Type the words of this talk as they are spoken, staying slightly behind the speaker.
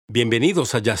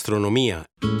Bienvenidos a Gastronomía,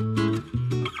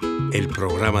 el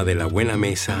programa de la buena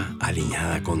mesa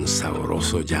alineada con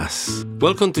sabroso jazz.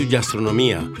 Welcome to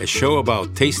Gastronomía, a show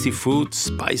about tasty food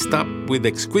spiced up with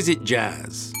exquisite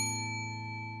jazz.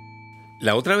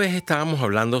 La otra vez estábamos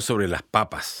hablando sobre las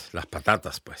papas, las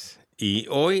patatas, pues. Y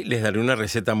hoy les daré una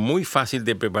receta muy fácil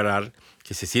de preparar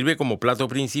que se sirve como plato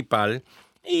principal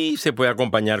y se puede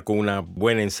acompañar con una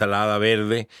buena ensalada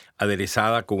verde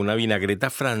aderezada con una vinagreta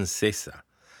francesa.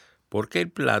 Porque el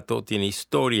plato tiene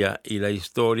historia y la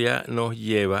historia nos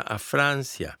lleva a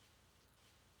Francia.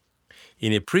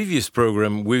 In a previous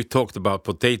program, we talked about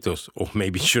potatoes, or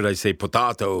maybe should I say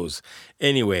potatoes.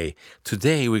 Anyway,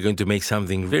 today we're going to make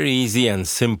something very easy and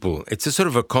simple. It's a sort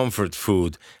of a comfort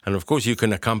food, and of course you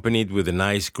can accompany it with a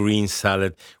nice green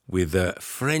salad with a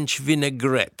French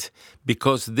vinaigrette,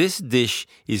 because this dish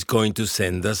is going to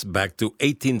send us back to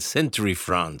 18th century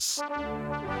France.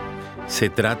 Se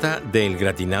trata del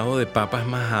gratinado de papas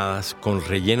majadas con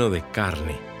relleno de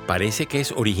carne. Parece que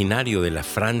es originario de la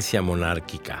Francia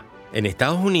monárquica. En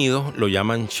Estados Unidos lo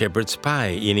llaman shepherd's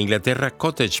pie y en Inglaterra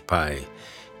cottage pie.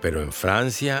 Pero en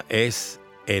Francia es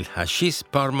el hashish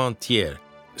parmentier.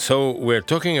 So we're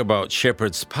talking about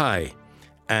shepherd's pie.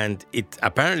 And it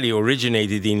apparently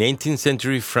originated in 18th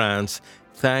century France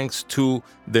thanks to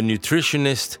the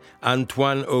nutritionist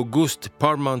Antoine Auguste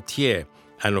Parmentier.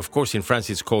 And of course, in France,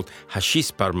 it's called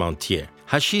hashish parmentier.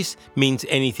 Hashish means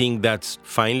anything that's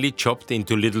finely chopped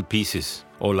into little pieces,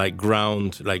 or like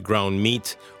ground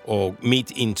meat, or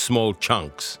meat in small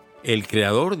chunks. El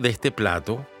creador de este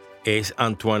plato es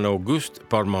Antoine Auguste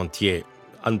Parmentier,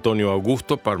 Antonio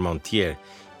Augusto Parmentier,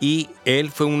 y él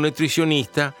fue un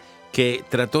nutricionista que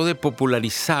trató de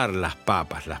popularizar las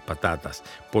papas, las patatas,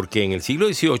 porque en el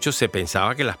siglo XVIII se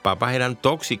pensaba que las papas eran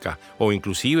tóxicas o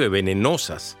inclusive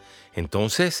venenosas.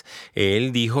 Entonces,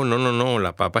 él dijo, no,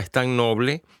 la papa es tan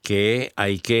noble que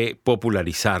hay que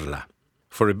popularizarla.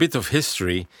 For a bit of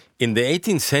history, in the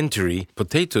 18th century,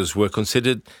 potatoes were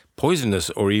considered poisonous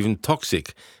or even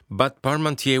toxic, but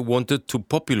Parmentier wanted to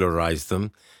popularize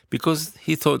them because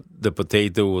he thought the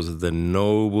potato was the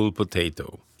noble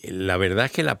potato. La verdad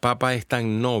es que la papa es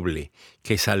tan noble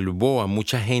que salvó a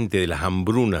mucha gente de las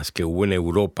hambrunas que hubo en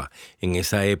Europa en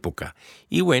esa época.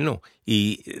 Y bueno,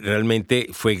 y realmente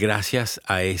fue gracias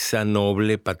a esa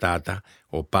noble patata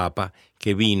o papa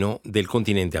que vino del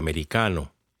continente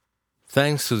americano.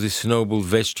 Thanks to this noble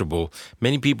vegetable,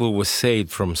 many people were saved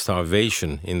from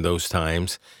starvation in those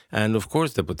times, and of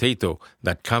course the potato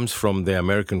that comes from the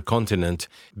American continent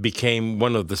became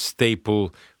one of the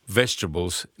staple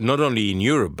vegetables, not only in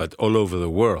Europe, but all over the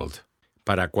world.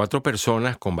 Para 4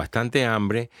 personas con bastante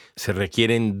hambre se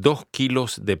requieren 2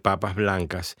 kilos de papas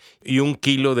blancas y 1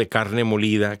 kilo de carne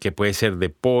molida que puede ser de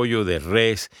pollo, de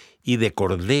res y de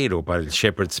cordero para el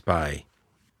shepherd's pie.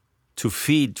 To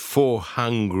feed 4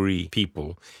 hungry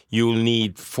people, you'll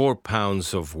need 4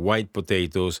 pounds of white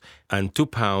potatoes and 2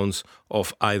 pounds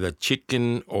of either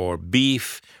chicken or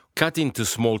beef, cut into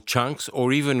small chunks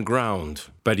or even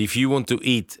ground. But if you want to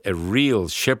eat a real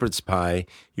shepherd's pie,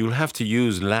 you'll have to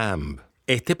use lamb.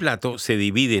 Este plato se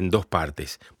divide en 2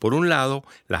 partes. Por un lado,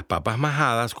 las papas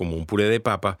majadas, como un puré de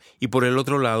papa, y por el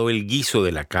otro lado, el guiso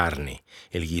de la carne.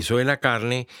 El guiso de la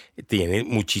carne tiene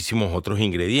muchísimos otros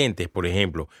ingredientes, por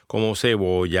ejemplo, como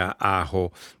cebolla,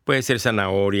 ajo, puede ser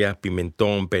zanahoria,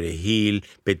 pimentón, perejil,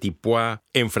 petit pois.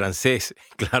 En francés,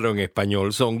 claro, en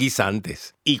español son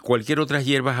guisantes. Y cualquier otras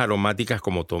hierbas aromáticas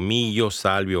como tomillo,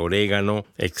 salvia, orégano,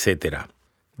 etc.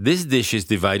 This dish is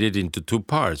divided into 2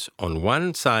 parts. On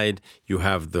one side, you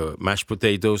have the mashed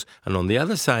potatoes, and on the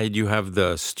other side, you have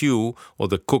the stew or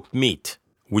the cooked meat,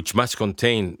 which must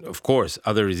contain, of course,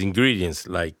 other ingredients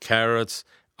like carrots,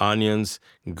 onions,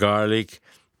 garlic,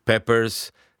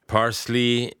 peppers,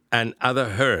 parsley, and other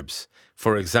herbs.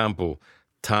 For example,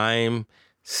 thyme,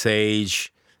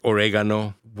 sage,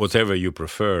 oregano, whatever you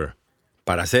prefer.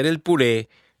 Para hacer el puré,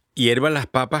 hierva las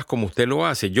papas como usted lo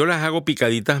hace. Yo las hago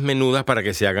picaditas menudas para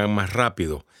que se hagan más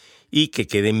rápido y que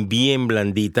queden bien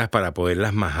blanditas para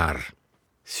poderlas majar.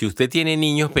 Si usted tiene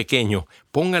niños pequeños,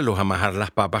 pónganlos a majar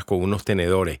las papas con unos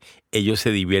tenedores. Ellos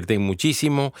se divierten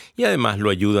muchísimo y además lo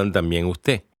ayudan también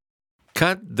usted.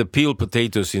 Cut the peeled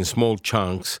potatoes in small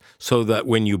chunks so that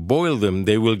when you boil them,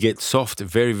 they will get soft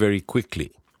very, very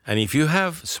quickly. And if you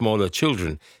have smaller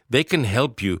children, they can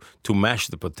help you to mash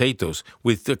the potatoes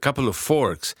with a couple of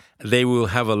forks. They will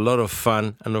have a lot of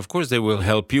fun, and of course they will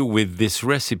help you with this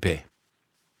recipe.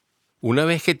 Una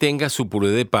vez que tenga su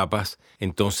puré de papas,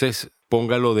 entonces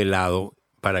póngalo de lado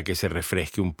para que se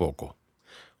refresque un poco.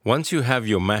 Once you have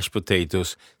your mashed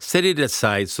potatoes, set it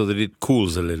aside so that it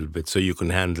cools a little bit so you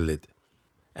can handle it.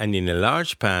 And in a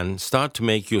large pan, start to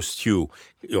make your stew.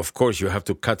 Of course, you have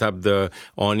to cut up the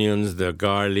onions, the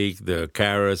garlic, the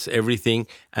carrots, everything.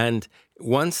 And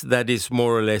once that is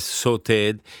more or less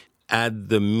sautéed, add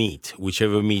the meat,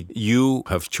 whichever meat you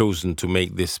have chosen to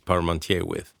make this parmentier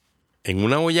with. En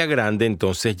una olla grande,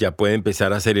 entonces, ya puede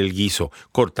empezar a hacer el guiso,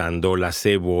 cortando las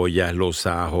cebollas, los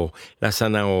ajos, la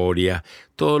zanahoria,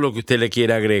 todo lo que usted le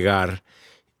quiera agregar.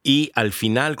 Y al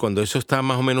final, cuando eso está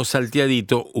más o menos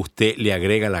salteadito, usted le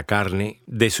agrega la carne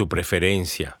de su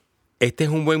preferencia. Este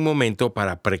es un buen momento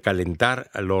para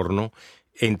precalentar al horno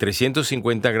en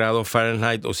 350 grados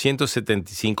Fahrenheit o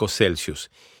 175 Celsius.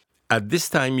 At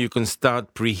this time, you can start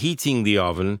preheating the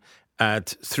oven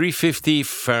at 350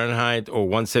 Fahrenheit or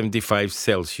 175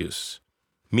 Celsius.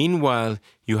 Meanwhile,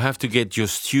 you have to get your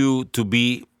stew to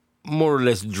be more or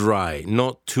less dry,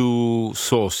 not too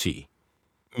saucy.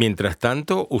 Mientras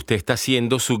tanto, usted está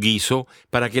haciendo su guiso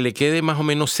para que le quede más o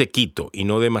menos sequito y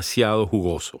no demasiado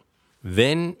jugoso.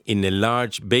 Then, in a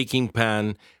large baking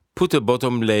pan, put a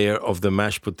bottom layer of the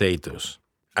mashed potatoes.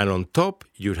 And on top,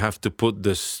 you'd have to put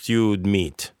the stewed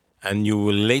meat. And you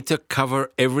will later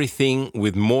cover everything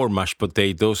with more mashed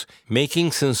potatoes,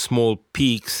 making some small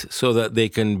peaks so that they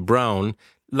can brown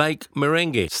like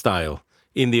merengue style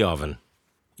in the oven.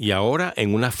 Y ahora,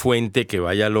 en una fuente que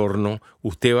vaya al horno,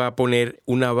 usted va a poner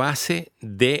una base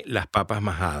de las papas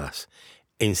majadas.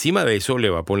 Encima de eso le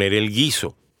va a poner el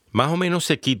guiso, más o menos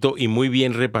sequito y muy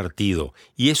bien repartido.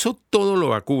 Y eso todo lo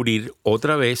va a cubrir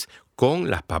otra vez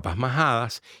con las papas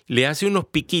majadas. Le hace unos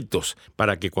piquitos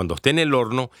para que cuando esté en el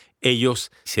horno,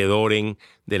 ellos se doren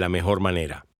de la mejor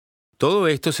manera. Todo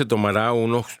esto se tomará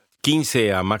unos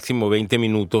 15 a máximo 20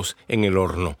 minutos en el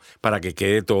horno para que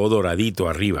quede todo doradito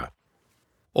arriba.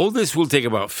 All this will take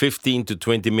about 15 to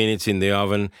 20 minutes in the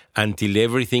oven until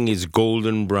everything is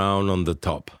golden brown on the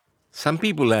top. Some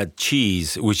people add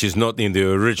cheese, which is not in the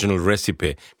original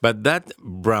recipe, but that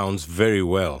browns very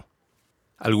well.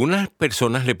 Algunas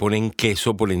personas le ponen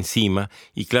queso por encima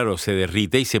y claro, se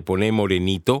derrite y se pone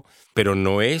morenito, pero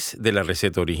no es de la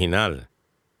receta original.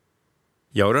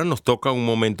 Y ahora nos toca un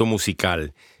momento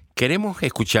musical. Queremos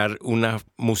escuchar una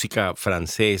música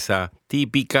francesa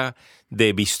típica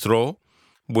de bistrot.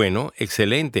 Bueno,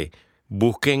 excelente.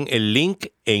 Busquen el link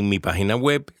en mi página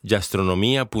web,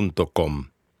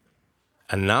 gastronomia.com.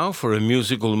 And now for a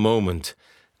musical moment.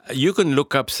 You can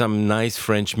look up some nice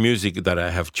French music that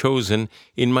I have chosen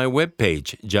in my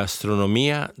webpage,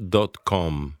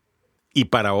 gastronomia.com. Y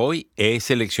para hoy he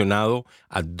seleccionado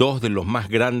a dos de los más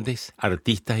grandes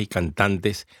artistas y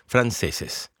cantantes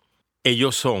franceses.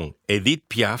 Ellos son Edith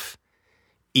Piaf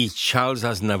y Charles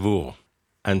Aznavour.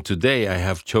 And today I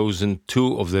have chosen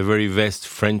two of the very best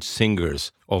French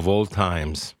singers of all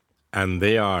times. And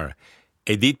they are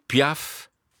Edith Piaf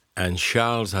and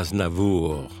Charles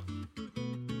Aznavour.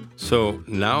 So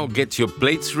now get your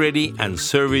plates ready and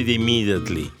serve it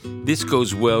immediately. This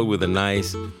goes well with a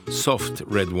nice, soft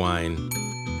red wine.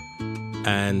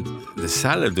 And the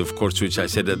salad, of course, which I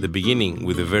said at the beginning,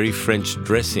 with a very French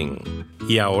dressing.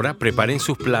 Y ahora preparen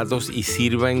sus platos y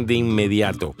sirvan de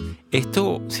inmediato.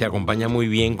 Esto se acompaña muy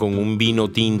bien con un vino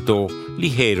tinto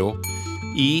ligero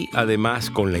y además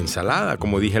con la ensalada,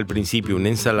 como dije al principio, una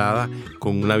ensalada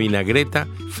con una vinagreta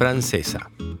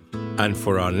francesa. And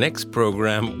for our next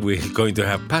program, we're going to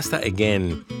have pasta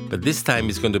again, but this time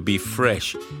it's going to be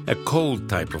fresh, a cold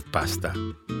type of pasta.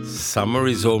 Summer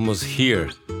is almost here,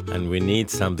 and we need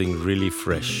something really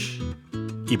fresh.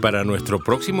 Y para nuestro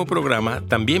próximo programa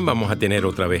también vamos a tener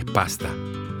otra vez pasta.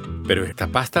 Pero esta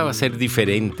pasta va a ser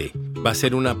diferente. Va a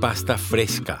ser una pasta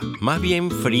fresca, más bien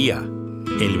fría.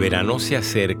 El verano se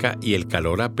acerca y el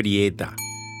calor aprieta.